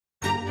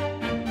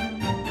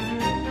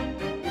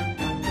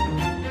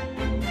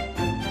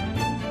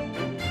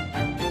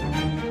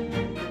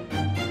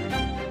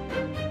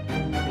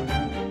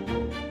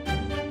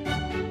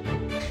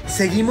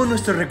Seguimos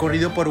nuestro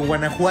recorrido por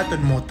Guanajuato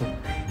en moto,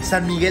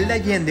 San Miguel de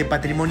Allende,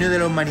 Patrimonio de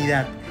la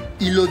Humanidad,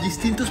 y los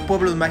distintos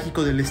pueblos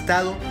mágicos del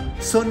estado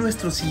son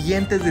nuestros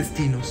siguientes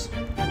destinos.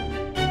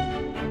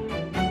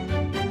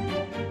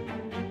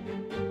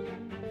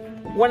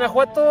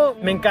 Guanajuato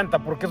me encanta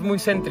porque es muy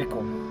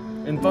céntrico.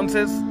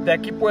 Entonces, de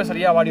aquí puedes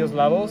salir a varios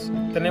lados.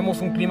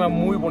 Tenemos un clima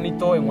muy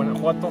bonito en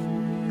Guanajuato.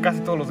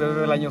 Casi todos los días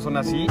del año son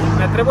así.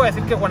 Me atrevo a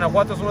decir que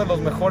Guanajuato es uno de los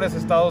mejores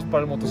estados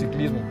para el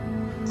motociclismo.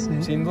 Sí.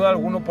 Sin duda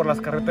alguna por las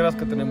carreteras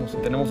que tenemos.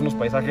 Tenemos unos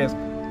paisajes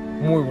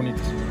muy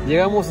bonitos.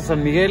 Llegamos a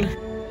San Miguel,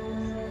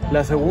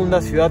 la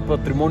segunda ciudad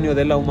Patrimonio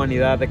de la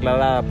Humanidad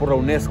declarada por la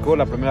UNESCO.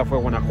 La primera fue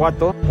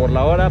Guanajuato. Por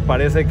la hora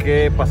parece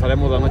que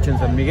pasaremos la noche en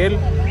San Miguel,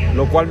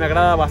 lo cual me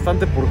agrada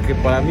bastante porque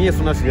para mí es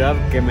una ciudad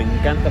que me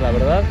encanta, la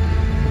verdad.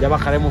 Ya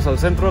bajaremos al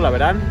centro, la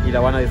verán y la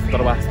van a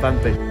disfrutar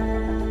bastante.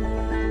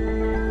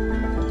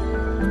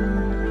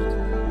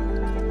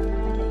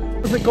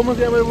 No sé cómo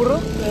se llama el burro.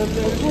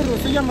 El burro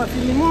se llama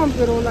Filimón,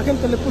 pero la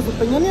gente le puso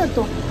Peña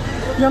Nieto.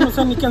 Ya no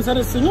sé ni quién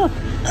será ese señor.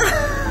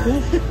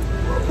 ¿Sí?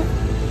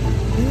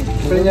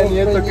 Peña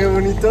Nieto, qué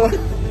bonito.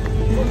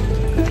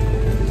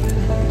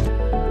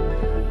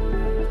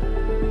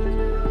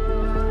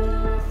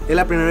 Es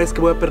la primera vez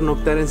que voy a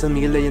pernoctar en San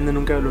Miguel de Allende,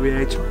 nunca lo había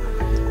hecho.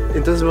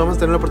 Entonces vamos a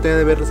tener la oportunidad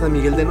de ver San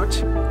Miguel de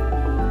noche.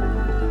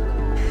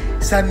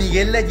 San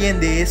Miguel de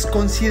Allende es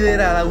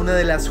considerada una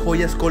de las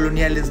joyas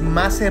coloniales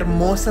más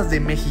hermosas de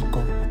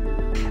México.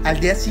 Al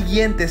día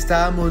siguiente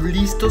estábamos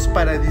listos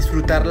para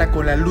disfrutarla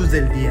con la luz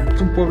del día. Es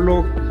un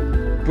pueblo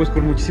pues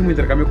con muchísimo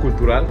intercambio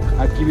cultural.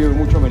 Aquí vive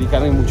mucho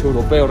americano y mucho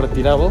europeo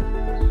retirado.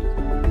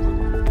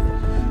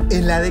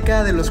 En la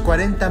década de los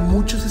 40,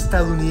 muchos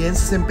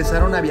estadounidenses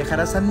empezaron a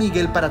viajar a San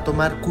Miguel para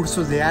tomar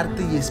cursos de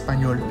arte y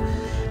español.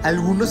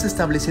 Algunos se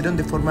establecieron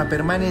de forma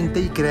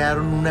permanente y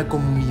crearon una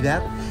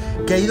comunidad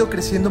que ha ido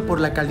creciendo por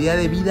la calidad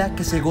de vida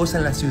que se goza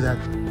en la ciudad.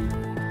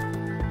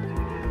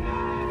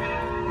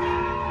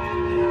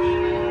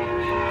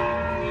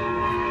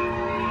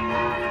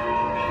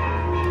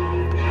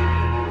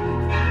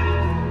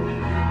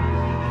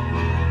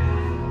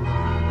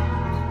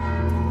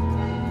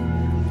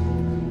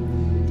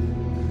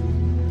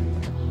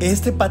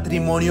 Este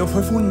patrimonio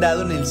fue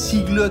fundado en el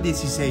siglo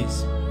XVI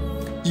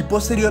y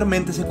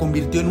posteriormente se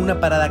convirtió en una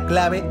parada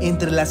clave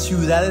entre las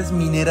ciudades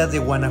mineras de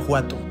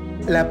Guanajuato.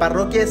 La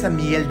parroquia de San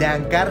Miguel de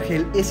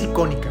Arcángel es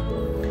icónica.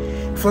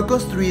 Fue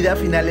construida a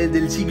finales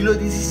del siglo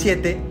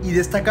XVII y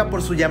destaca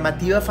por su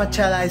llamativa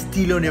fachada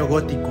estilo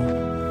neogótico.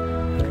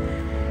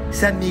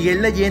 San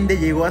Miguel de Allende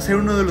llegó a ser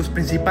uno de los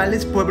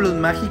principales pueblos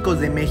mágicos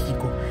de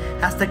México,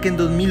 hasta que en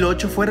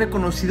 2008 fue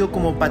reconocido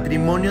como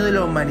Patrimonio de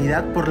la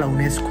Humanidad por la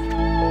UNESCO.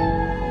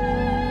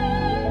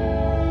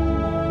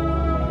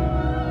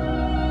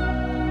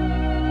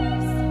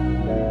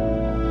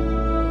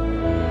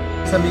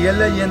 San Miguel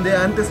de Allende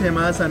antes se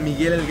llamaba San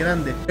Miguel el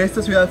Grande.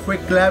 Esta ciudad fue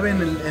clave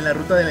en la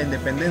ruta de la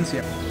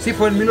independencia. Sí,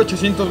 fue en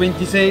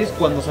 1826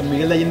 cuando San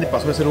Miguel de Allende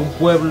pasó de ser un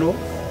pueblo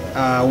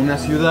a una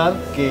ciudad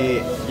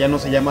que ya no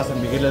se llama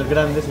San Miguel el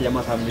Grande, se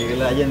llama San Miguel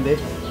de Allende,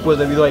 pues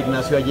debido a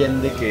Ignacio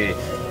Allende, que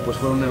pues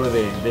fue un héroe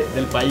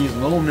del país,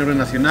 ¿no? Un héroe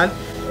nacional.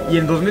 Y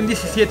en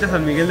 2017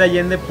 San Miguel de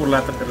Allende, por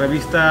la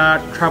revista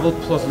Travel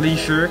Plus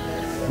Leisure,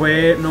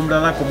 fue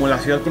nombrada como la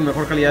ciudad con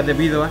mejor calidad de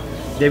vida,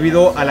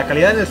 debido a la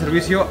calidad del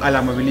servicio, a la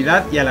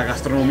amabilidad y a la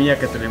gastronomía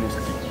que tenemos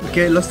aquí.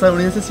 Que los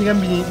estadounidenses sigan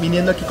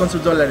viniendo aquí con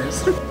sus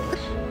dólares.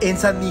 En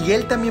San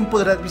Miguel también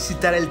podrás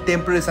visitar el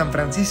Templo de San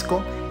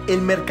Francisco,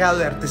 el Mercado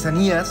de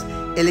Artesanías,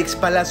 el ex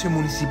Palacio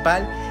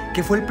Municipal,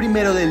 que fue el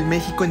primero del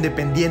México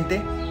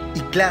independiente, y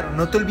claro,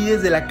 no te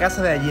olvides de la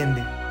Casa de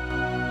Allende.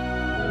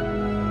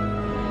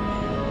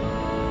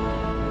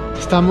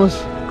 Estamos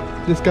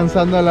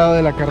descansando al lado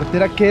de la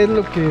carretera. ¿Qué es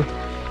lo que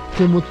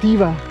te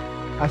motiva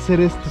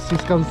hacer esto? Si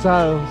es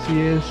cansado, si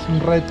es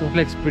un reto.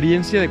 La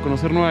experiencia de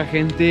conocer nueva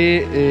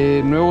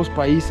gente, nuevos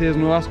países,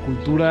 nuevas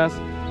culturas,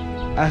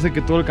 hace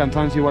que todo el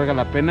cansancio valga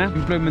la pena.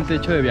 Simplemente el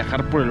hecho de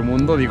viajar por el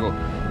mundo, digo,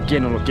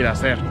 ¿quién no lo quiere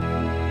hacer?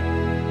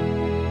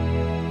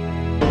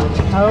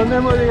 ¿A dónde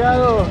hemos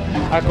llegado?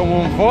 A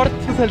Comonfort.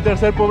 Este es el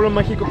tercer pueblo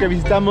mágico que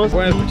visitamos.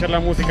 Pueden escuchar la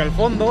música al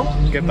fondo,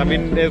 que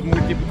también es muy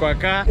típico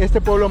acá.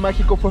 Este pueblo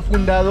mágico fue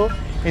fundado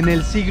en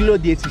el siglo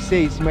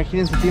XVI.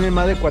 Imagínense, tiene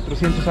más de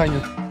 400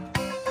 años.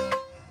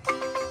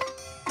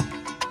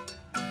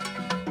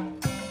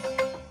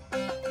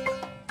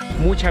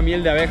 Mucha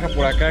miel de abeja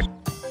por acá.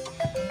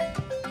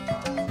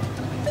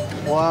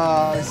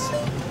 Wow, es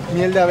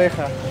miel de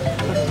abeja.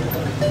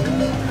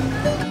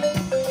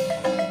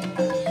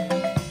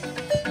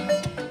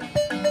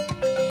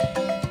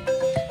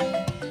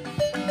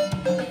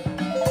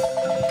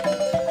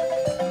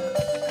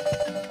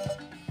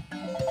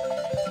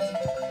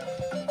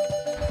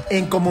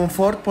 En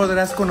Comonfort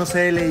podrás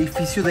conocer el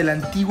edificio del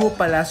antiguo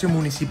Palacio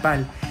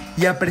Municipal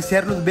y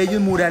apreciar los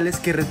bellos murales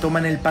que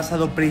retoman el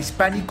pasado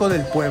prehispánico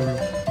del pueblo.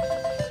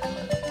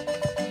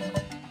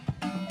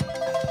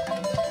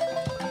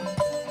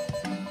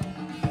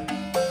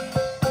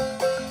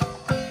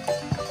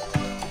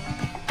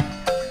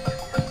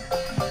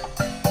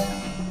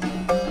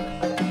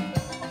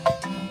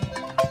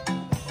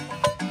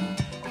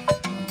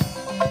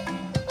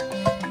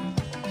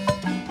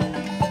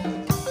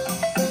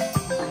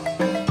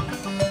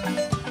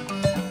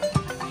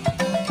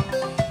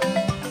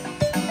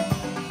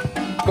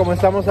 como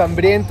estamos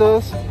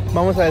hambrientos,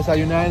 vamos a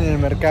desayunar en el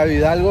mercado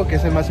Hidalgo, que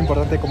es el más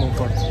importante de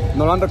Comonfort.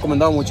 Nos lo han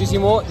recomendado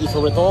muchísimo y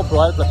sobre todo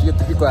probar el platillo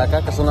típico de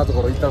acá, que son las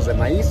gorditas de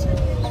maíz.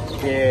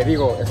 Que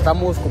digo,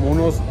 estamos como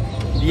unos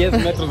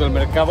 10 metros del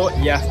mercado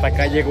y hasta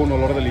acá llega un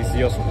olor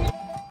delicioso.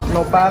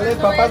 Nopales,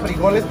 papas,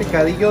 frijoles,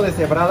 picadillo,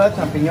 deshebrada,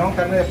 champiñón,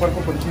 carne de puerco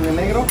con chile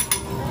negro,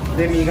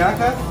 de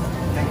migajas,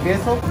 de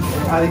queso.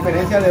 A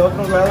diferencia de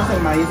otros lados,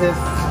 el maíz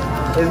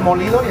es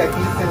molido y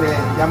aquí se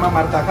le llama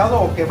martajado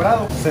o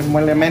quebrado. Se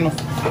muele menos.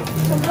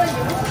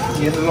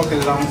 Y eso es lo que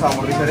le da un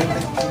sabor diferente.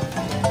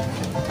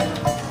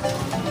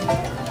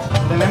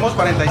 Tenemos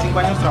 45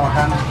 años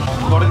trabajando.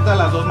 Gorditas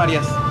las dos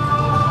Marías,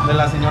 de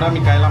la señora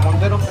Micaela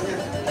Montero.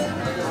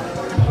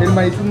 El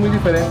maíz es muy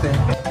diferente.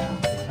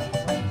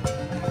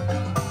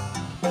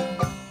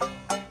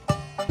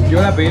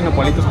 Yo la pedí en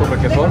nopalitos con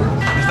requesón.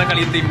 Está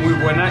caliente y muy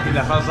buena y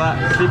la salsa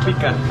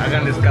típica,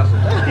 háganles caso.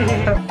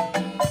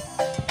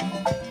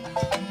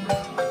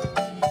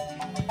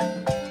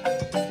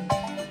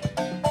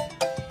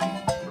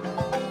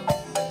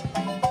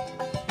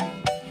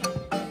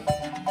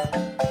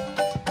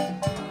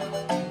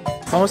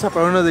 Vamos a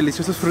probar unos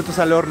deliciosos frutos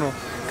al horno.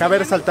 Cabe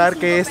resaltar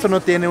que esto no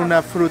tiene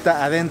una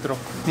fruta adentro,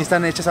 ni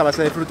están hechas a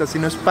base de fruta,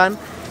 sino es pan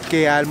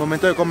que al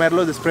momento de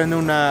comerlo desprende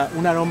un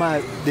aroma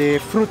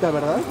de fruta,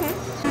 ¿verdad?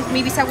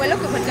 Mi bisabuelo,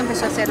 que fue el que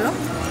empezó a hacerlo,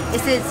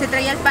 se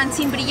traía el pan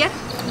sin brillar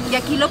y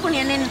aquí lo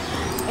ponían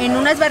en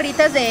unas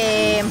barritas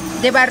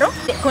de barro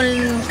con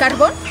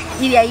carbón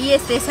y de ahí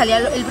salía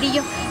el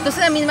brillo.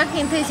 Entonces la misma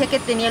gente decía que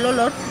tenía el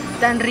olor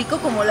tan rico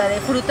como la de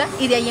fruta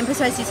y de ahí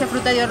empezó a decirse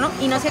fruta de horno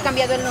y no se ha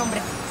cambiado el nombre.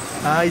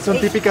 Ah, y son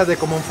típicas de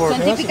Comonfort.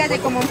 Son típicas de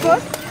Comonfort,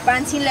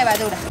 pan sin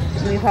levadura.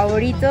 Mi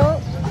favorito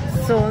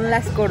son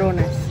las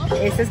coronas,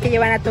 estas que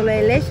llevan atole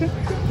de leche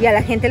y a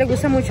la gente le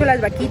gustan mucho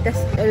las vaquitas.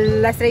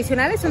 Las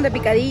tradicionales son de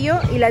picadillo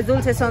y las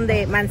dulces son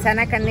de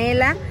manzana,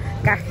 canela,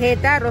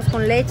 cajeta, arroz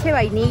con leche,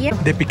 vainilla.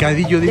 De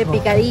picadillo, dijo. De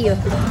picadillo.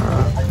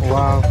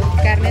 Wow.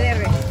 Carne de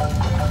res.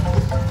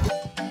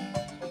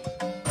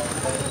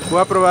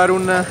 Voy a probar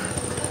un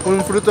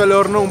fruto al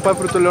horno, un pan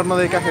fruto al horno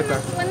de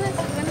cajeta.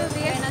 Buenos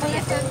días.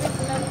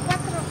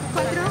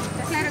 ¿Cuatro?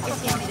 Claro que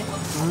sí, mira.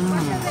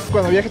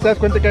 Cuando viajas te das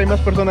cuenta que hay más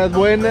personas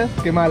buenas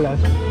que malas.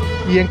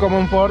 Y en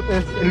Comonfort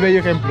es el bello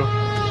ejemplo.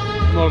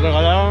 Nos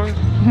regalaron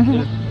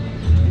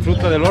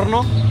fruta del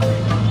horno.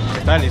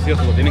 Está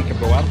delicioso, lo tienen que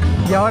probar.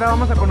 Y ahora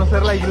vamos a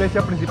conocer la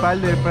iglesia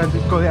principal de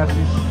Francisco de Asís.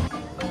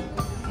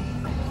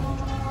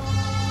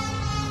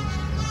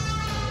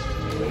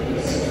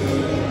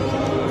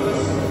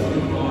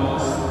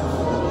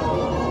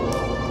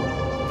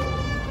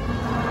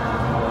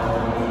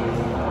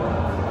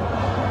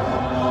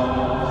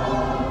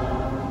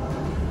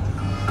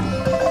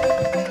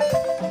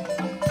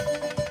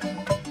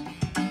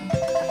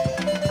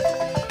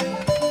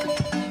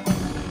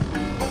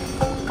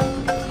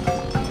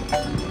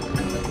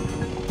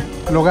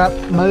 Lograr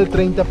más de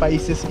 30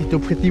 países. ¿Y tu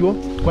objetivo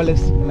cuál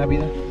es en la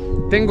vida?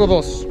 Tengo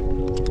dos.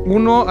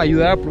 Uno,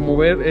 ayudar a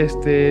promover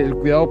el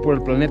cuidado por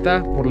el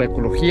planeta, por la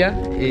ecología.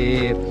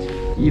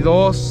 Y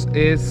dos,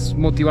 es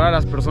motivar a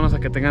las personas a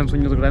que tengan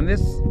sueños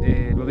grandes.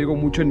 Lo digo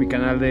mucho en mi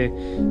canal de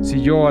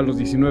si yo a los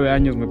 19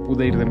 años me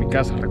pude ir de mi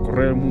casa a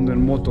recorrer el mundo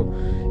en moto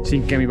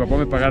sin que mi papá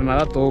me pagara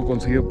nada, todo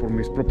conseguido por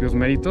mis propios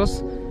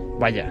méritos.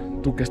 Vaya,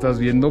 tú que estás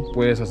viendo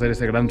puedes hacer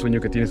ese gran sueño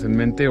que tienes en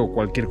mente o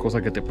cualquier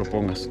cosa que te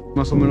propongas.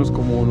 Más o menos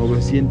como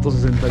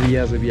 960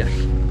 días de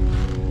viaje.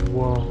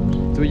 Wow.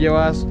 Tú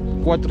llevas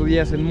 4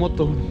 días en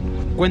moto.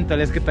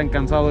 Cuéntales qué tan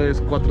cansado es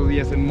 4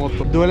 días en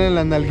moto. Duelen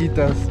las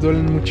nalguitas,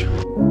 duelen mucho.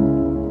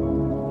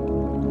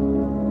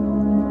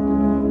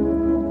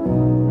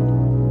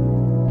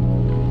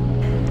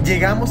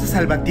 Llegamos a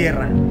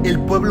Salvatierra, el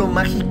pueblo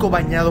mágico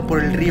bañado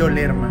por el río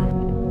Lerma.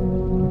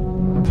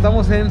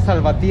 Estamos en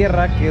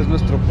Salvatierra, que es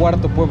nuestro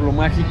cuarto pueblo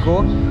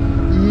mágico.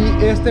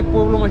 Y este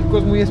pueblo mágico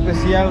es muy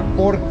especial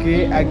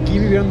porque aquí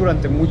vivieron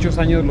durante muchos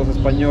años los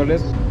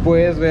españoles.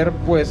 Puedes ver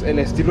pues el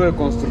estilo de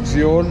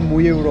construcción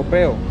muy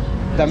europeo.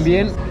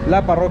 También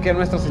la parroquia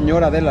Nuestra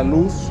Señora de la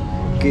Luz,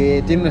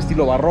 que tiene un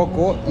estilo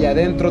barroco y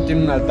adentro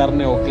tiene un altar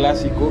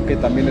neoclásico que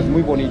también es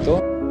muy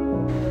bonito.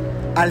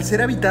 Al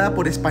ser habitada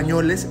por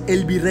españoles,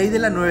 el virrey de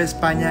la Nueva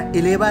España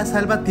eleva a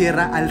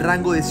Salvatierra al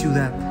rango de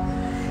ciudad.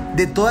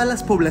 De todas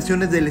las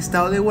poblaciones del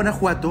estado de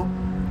Guanajuato,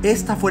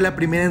 esta fue la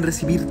primera en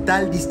recibir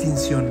tal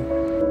distinción.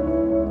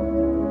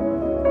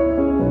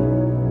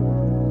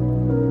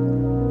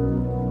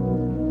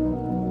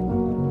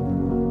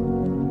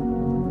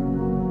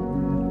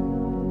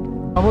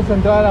 Vamos a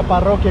entrar a la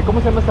parroquia.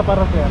 ¿Cómo se llama esta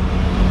parroquia?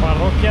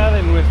 Parroquia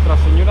de Nuestra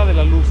Señora de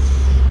la Luz.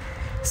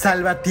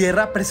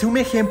 Salvatierra presume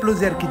ejemplos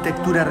de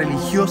arquitectura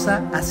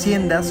religiosa,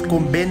 haciendas,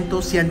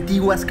 conventos y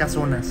antiguas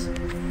casonas.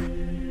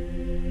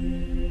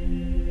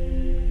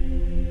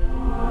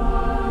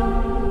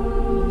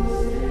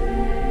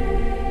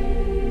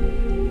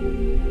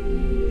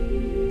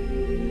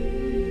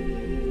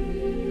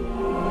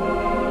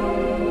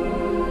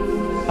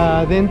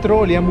 Adentro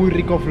olía muy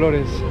rico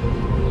flores.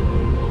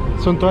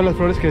 Son todas las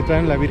flores que le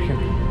traen la Virgen.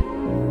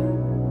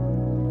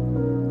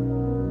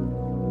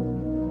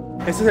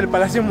 Este es el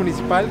Palacio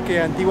Municipal,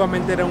 que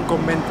antiguamente era un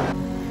convento.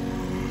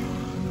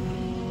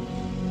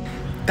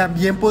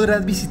 También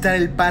podrás visitar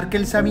el Parque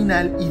El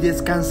Sabinal y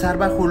descansar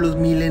bajo los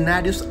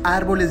milenarios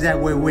árboles de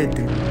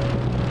ahuehuete.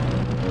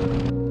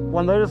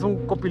 Cuando eres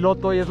un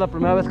copiloto y es la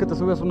primera vez que te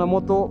subes a una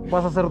moto,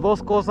 vas a hacer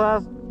dos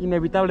cosas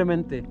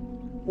inevitablemente.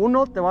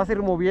 Uno, te vas a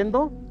ir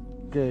moviendo,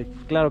 que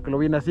claro que lo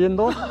viene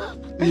haciendo.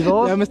 Y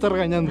dos, Ya me está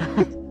regañando.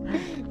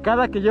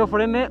 cada que yo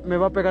frene me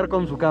va a pegar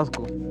con su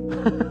casco.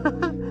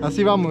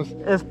 Así vamos.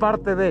 Es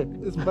parte de.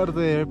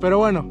 Pero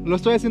bueno, lo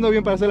estoy haciendo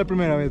bien para ser la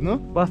primera vez, ¿no?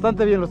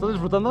 Bastante bien, ¿lo estás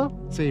disfrutando?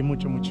 Sí,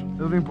 mucho.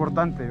 Es lo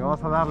importante,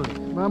 vamos a darle.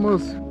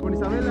 Vamos con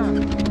Isabela.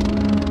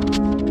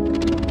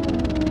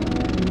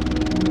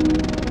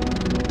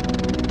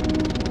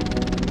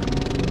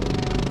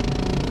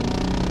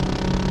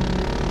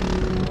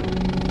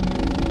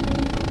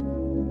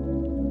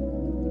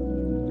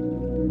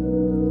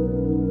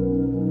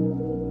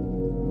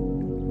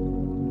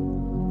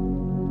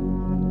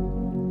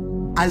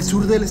 Al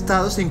sur del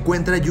estado se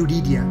encuentra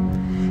Yuriria.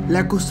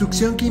 La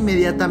construcción que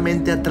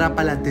inmediatamente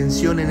atrapa la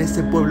atención en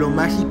este pueblo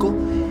mágico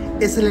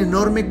es el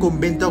enorme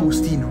convento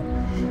agustino,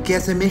 que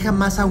asemeja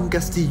más a un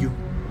castillo.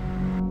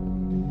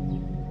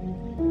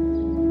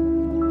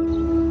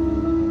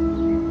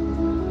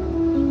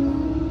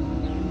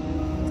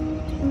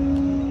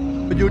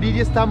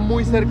 Yuriria está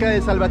muy cerca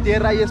de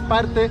Salvatierra y es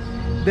parte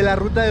de la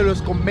ruta de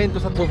los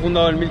conventos. Fue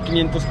fundado en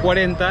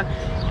 1540,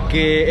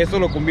 que eso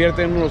lo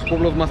convierte en uno de los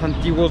pueblos más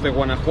antiguos de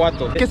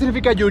Guanajuato. ¿Qué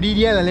significa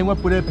Yuriria en la lengua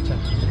purépecha?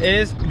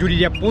 Es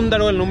Yuriria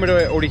Púndaro el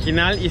nombre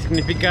original y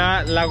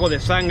significa lago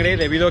de sangre,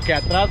 debido a que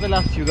atrás de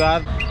la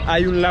ciudad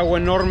hay un lago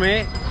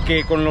enorme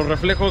que con los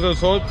reflejos del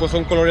sol pues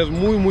son colores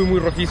muy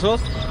rojizos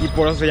y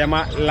por eso se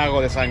llama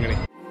lago de sangre.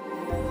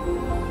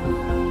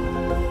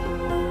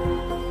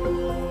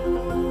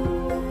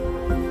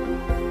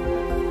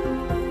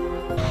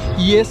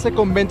 Y este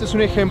convento es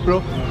un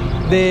ejemplo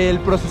del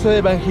proceso de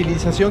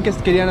evangelización que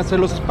querían hacer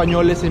los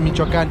españoles en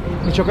Michoacán.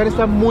 Michoacán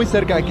está muy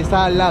cerca, aquí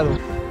está al lado.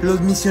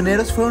 Los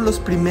misioneros fueron los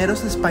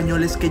primeros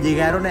españoles que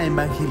llegaron a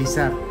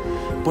evangelizar.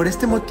 Por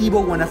este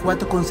motivo,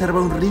 Guanajuato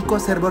conserva un rico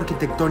acervo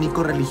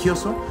arquitectónico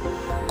religioso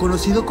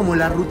conocido como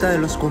la Ruta de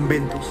los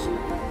Conventos.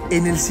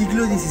 En el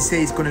siglo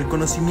XVI, con el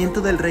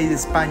conocimiento del rey de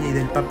España y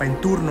del Papa en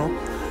turno,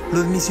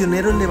 los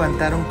misioneros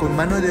levantaron con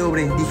mano de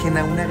obra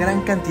indígena una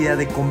gran cantidad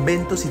de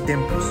conventos y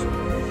templos.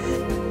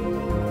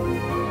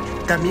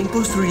 También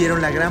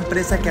construyeron la gran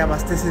presa que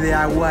abastece de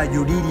agua a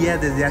Yuriria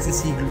desde hace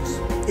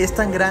siglos. Es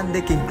tan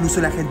grande que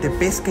incluso la gente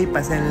pesca y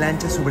pasea en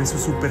lancha sobre su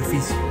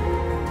superficie.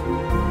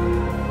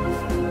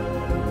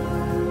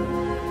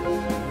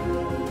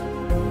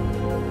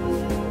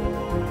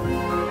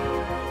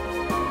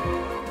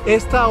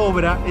 Esta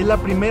obra es la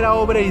primera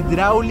obra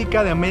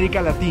hidráulica de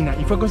América Latina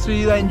y fue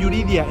construida en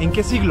Yuriria. ¿En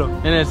qué siglo?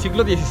 En el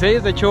siglo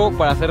XVI, de hecho,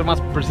 para ser más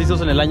precisos,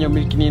 en el año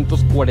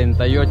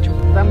 1548.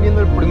 Están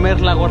viendo el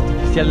primer lago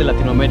artificial de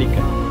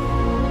Latinoamérica.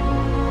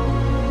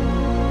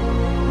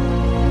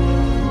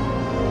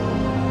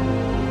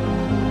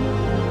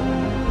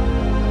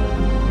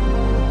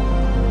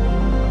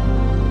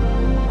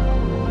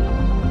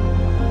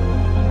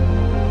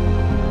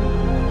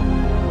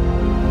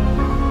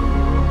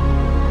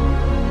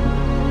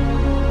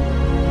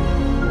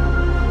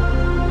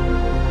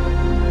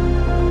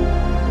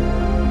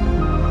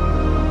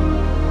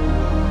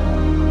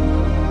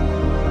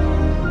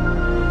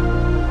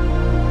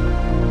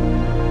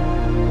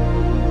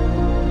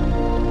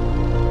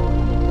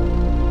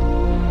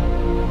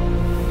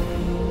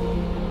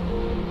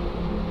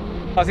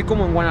 Así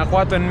como en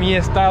Guanajuato, en mi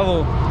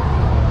estado,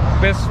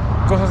 ves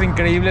cosas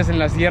increíbles en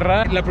la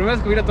sierra. La primera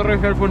vez que vi la Torre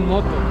Eiffel fue en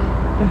moto.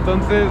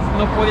 Entonces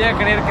no podía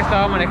creer que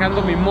estaba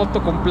manejando mi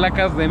moto con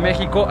placas de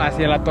México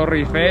hacia la Torre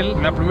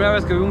Eiffel. La primera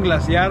vez que vi un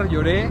glaciar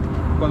lloré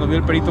cuando vi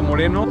el Perito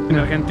Moreno en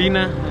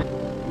Argentina.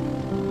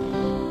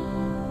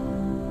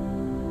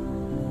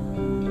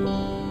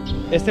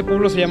 Este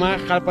pueblo se llama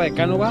Jalpa de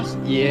Cánovas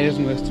y es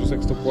nuestro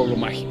sexto pueblo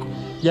mágico.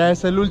 Ya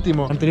es el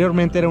último.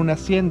 Anteriormente era una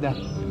hacienda,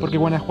 porque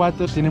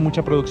Guanajuato tiene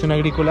mucha producción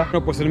agrícola.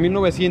 Bueno, pues en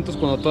 1900,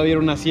 cuando todavía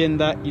era una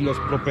hacienda y los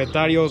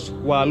propietarios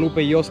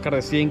Guadalupe y Oscar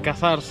deciden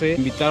casarse,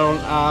 invitaron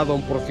a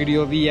don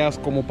Porfirio Díaz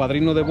como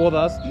padrino de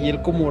bodas y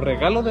él como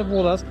regalo de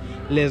bodas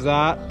les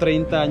da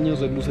 30 años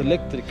de luz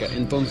eléctrica.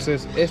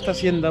 Entonces esta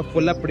hacienda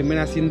fue la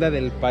primera hacienda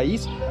del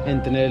país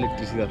en tener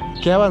electricidad.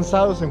 Qué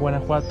avanzados en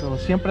Guanajuato,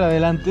 siempre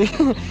adelante.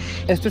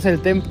 Este es el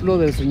templo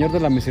del Señor de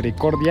la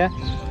Misericordia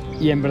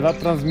y en verdad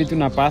transmite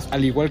una paz,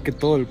 al igual que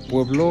todo el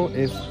pueblo.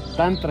 Es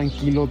tan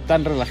tranquilo,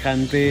 tan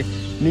relajante,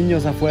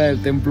 niños afuera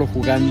del templo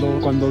jugando.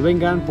 Cuando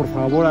vengan, por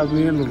favor,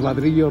 admiren los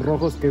ladrillos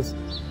rojos, que es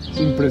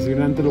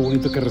impresionante lo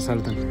bonito que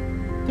resaltan.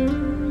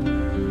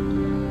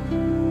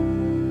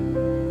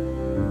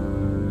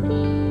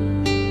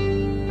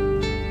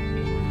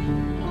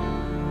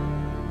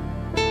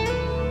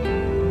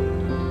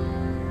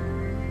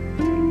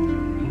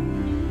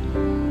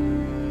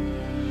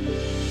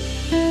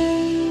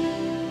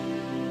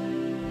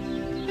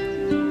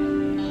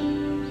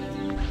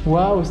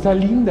 Wow, está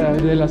linda,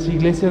 de las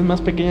iglesias más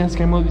pequeñas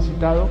que hemos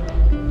visitado.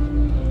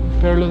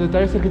 pero los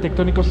detalles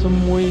arquitectónicos son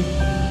muy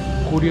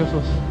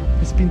curiosos.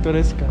 Es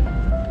pintoresca.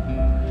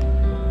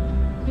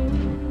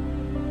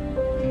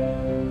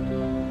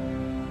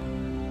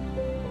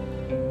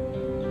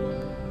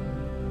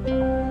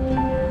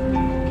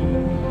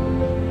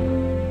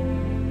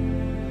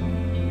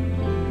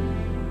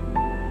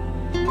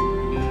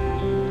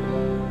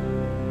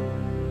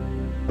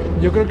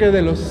 Yo creo que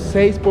de los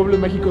 6 pueblos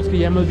mágicos que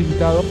ya hemos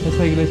visitado,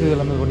 esa iglesia es de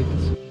las más bonitas.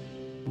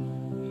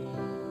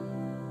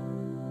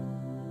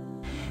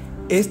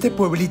 Este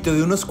pueblito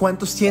de unos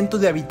cuantos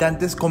cientos de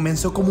habitantes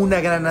comenzó como una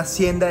gran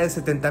hacienda de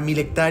 70,000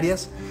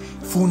 hectáreas,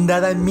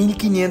 fundada en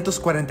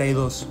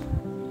 1542.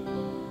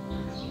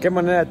 Qué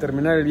manera de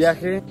terminar el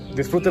viaje.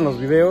 Disfruten los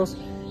videos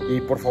y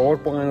por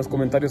favor pongan en los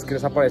comentarios qué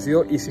les ha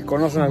parecido y si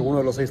conocen alguno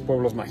de los 6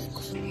 pueblos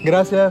mágicos.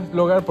 Gracias,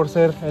 Logar, por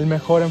ser el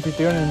mejor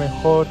anfitrión, el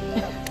mejor.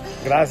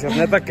 Gracias,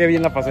 neta, qué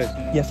bien la pasé.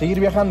 Y a seguir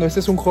viajando. Este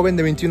es un joven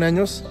de 21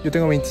 años, yo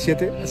tengo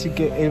 27, así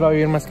que él va a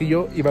vivir más que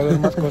yo y va a ver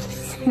más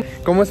cosas.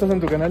 ¿Cómo estás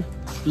en tu canal?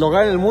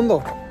 Logar en el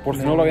mundo, por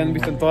si no lo habían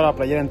visto en toda la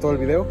playera, en todo el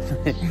video.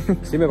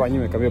 Sí me baño y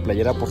me cambio de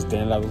playera por si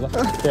tienen la duda.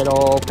 Pero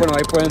bueno,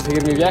 ahí pueden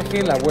seguir mi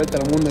viaje, la vuelta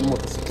al mundo en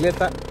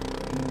motocicleta.